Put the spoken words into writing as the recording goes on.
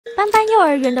班班幼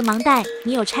儿园的盲袋，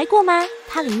你有拆过吗？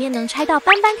它里面能拆到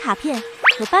斑斑卡片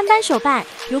和斑斑手办，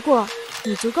如果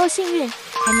你足够幸运，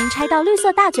还能拆到绿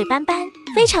色大嘴斑斑，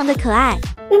非常的可爱。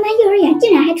斑斑幼儿园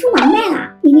竟然还出盲袋了，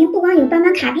里面不光有斑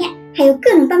斑卡片，还有各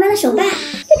种斑斑的手办，这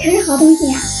可是好东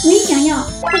西呀！我也想要，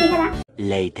快点看它。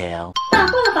Later。到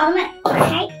货了，宝子们，打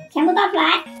开，全部倒出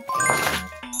来。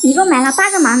一共买了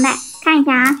8个盲袋，看一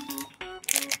下啊。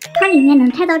它里面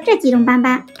能拆到这几种斑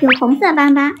斑，有红色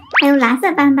斑斑，还有蓝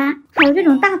色斑斑，还有这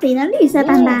种大嘴的绿色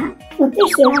斑斑。我最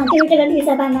喜欢的就是这个绿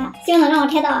色斑斑，希望能让我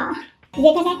拆到啊！直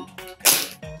接开。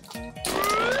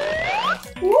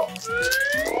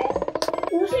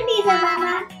不是绿色斑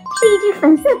斑，是一只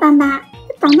粉色斑斑，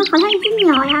它长得好像一只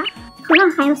鸟呀，头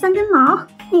上还有3根毛。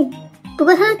不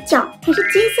过它的脚还是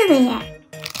金色的耶。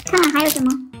看看还有什么？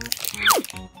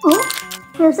哦，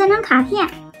还有3张卡片。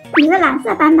一个蓝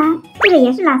色斑斑，这个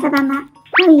也是蓝色斑斑，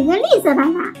还有一个绿色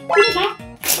斑斑。继续拆，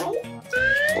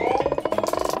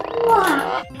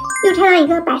哇，又拆到一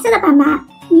个白色的斑斑。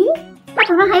它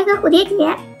头上还有一个蝴蝶结，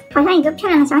好像一个漂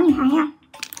亮的小女孩呀。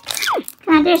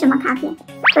看看这是什么卡片？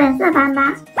粉色斑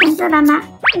斑，粉色斑斑，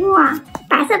哇，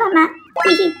白色斑斑。继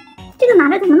续，这个拿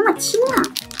着怎么那么轻啊？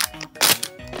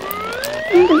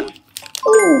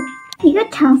一个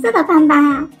橙色的斑斑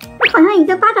啊，这好像一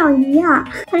个八爪鱼啊，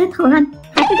它是头上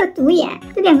还是个独眼，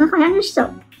这2个好像是手，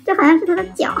这好像是它的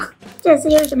脚。这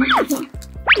次又是什么卡片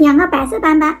？2个白色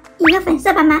斑斑，一个粉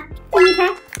色斑斑。继续拆，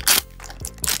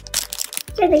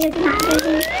这个又是哪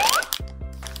个？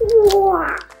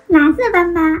哇，蓝色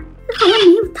斑斑，它好像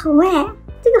没有头哎，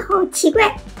这个好奇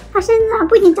怪。它身上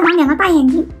不仅长了2个大眼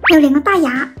睛，还有2个大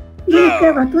牙，这个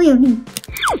胳膊多有力。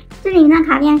这里面的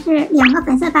卡片是2个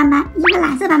粉色斑斑，一个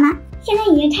蓝色斑斑。现在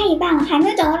已经拆一半了，还没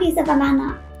有找到绿色斑斑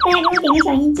呢。大家给我点个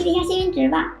小心，积累一下幸运值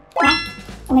吧。来，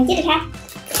我们接着拆。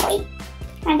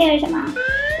看这是什么？哇，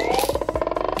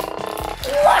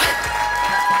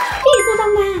绿色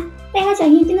斑斑！大家小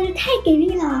心真的是太给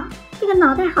力了，这个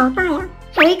脑袋好大呀，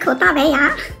还有一口大白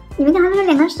牙。你们看它这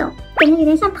2个手，感觉有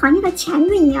点像螃蟹的钳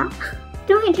子一样。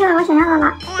终于拆到我想要的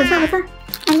了，不错不错。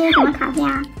看这是什么卡片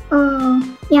啊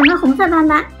？2个红色斑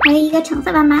斑，还有一个橙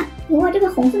色斑斑。不过这个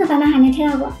红色的斑斑还没拆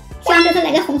到过，希望这次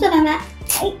来个红色斑斑。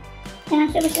看看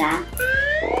是不是啊？不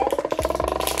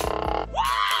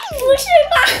是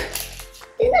吧？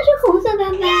真的是红色斑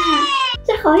斑，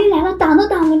这好运来了，挡都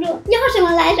挡不住，要什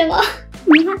么来什么。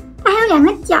你看，它还有2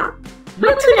个脚，还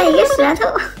吐着一个舌头。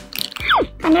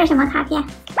看这是什么卡片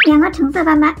？2个橙色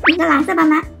斑斑，一个蓝色斑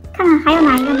斑。看看还有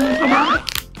哪一个没有拆到？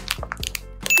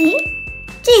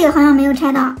这个好像没有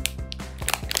拆到。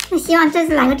那希望这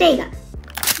次来个这个。来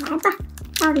吧，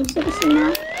到底是不是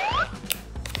呢？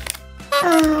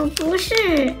不是，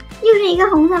又是一个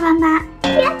红色斑斑，居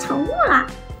然重复了。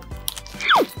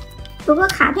不过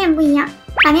卡片不一样，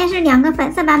卡片是2个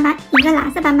粉色斑斑，一个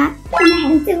蓝色斑斑。现在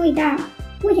还是最后一袋了，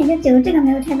目前就只有这个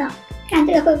没有拆到，看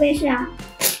这个会不会是啊？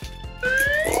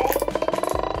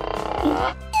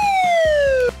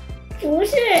不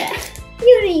是，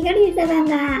又是一个绿色斑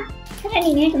斑。看看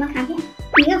里面什么卡片？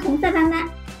一个红色斑斑，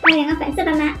还有2个粉色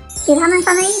斑斑，给它们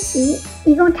放在一起，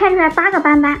一共拆出来8个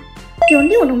斑斑，有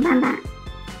6种斑斑。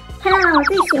拆到了我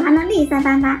最喜欢的绿色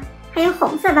斑斑，还有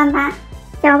红色斑斑。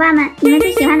小伙伴们，你们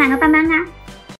最喜欢哪个斑斑啊？